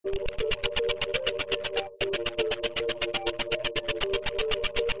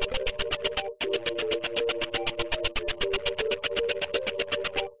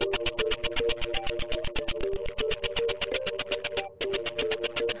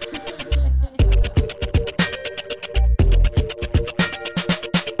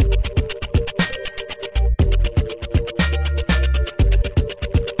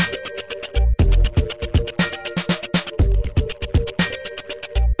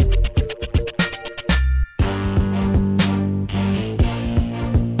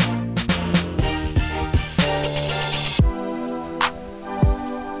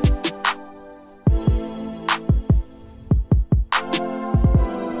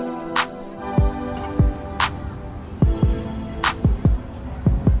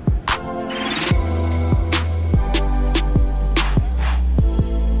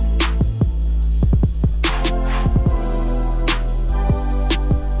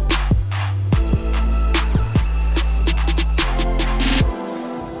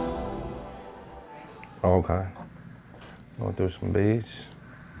Okay. Going through some beats.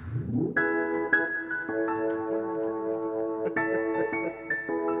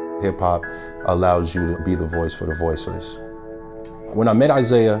 Hip hop allows you to be the voice for the voiceless. When I met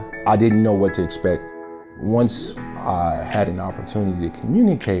Isaiah, I didn't know what to expect. Once I had an opportunity to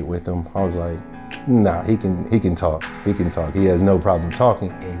communicate with him, I was like, nah, he can talk. He can talk. He has no problem talking.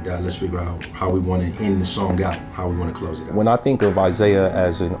 And let's figure out how we want to end the song out, how we want to close it out. When I think of Isaiah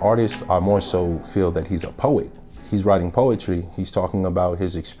as an artist, I more so feel that he's a poet. He's writing poetry. He's talking about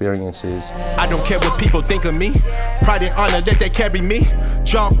his experiences. I don't care what people think of me. Pride and honor that they carry me.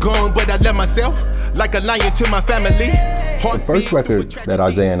 Jaw gone, but I love myself like a lion to my family. The first record that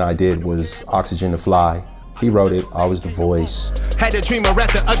Isaiah and I did was Oxygen to Fly. He wrote it, I was the voice. Had a dream of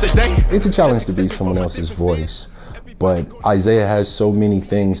rap the other day. It's a challenge to be someone else's voice, but Isaiah has so many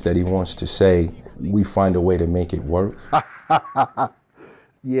things that he wants to say. We find a way to make it work.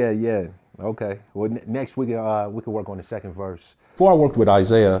 Yeah, okay. Well, next we can work on the second verse. Before I worked with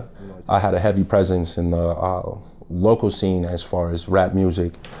Isaiah, I had a heavy presence in the local scene as far as rap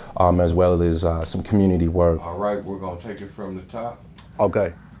music, as well as some community work. All right, we're gonna take it from the top.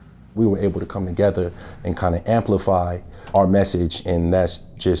 Okay. We were able to come together and kind of amplify our message, and that's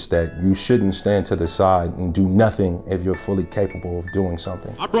just that you shouldn't stand to the side and do nothing if you're fully capable of doing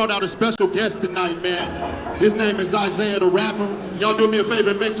something. I brought out a special guest tonight, man. His name is Isaiah the Rapper. Y'all do me a favor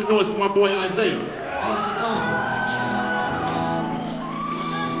and make some noise for my boy Isaiah.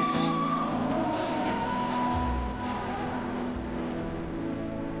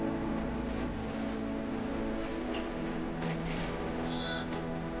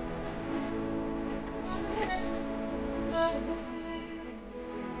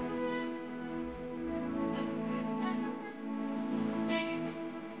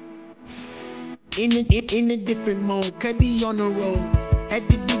 In a different mode, could be on the road. Had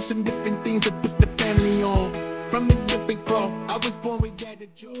to do some different things to put the family on. From a different cloth, I was born with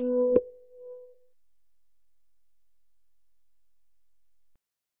that joke.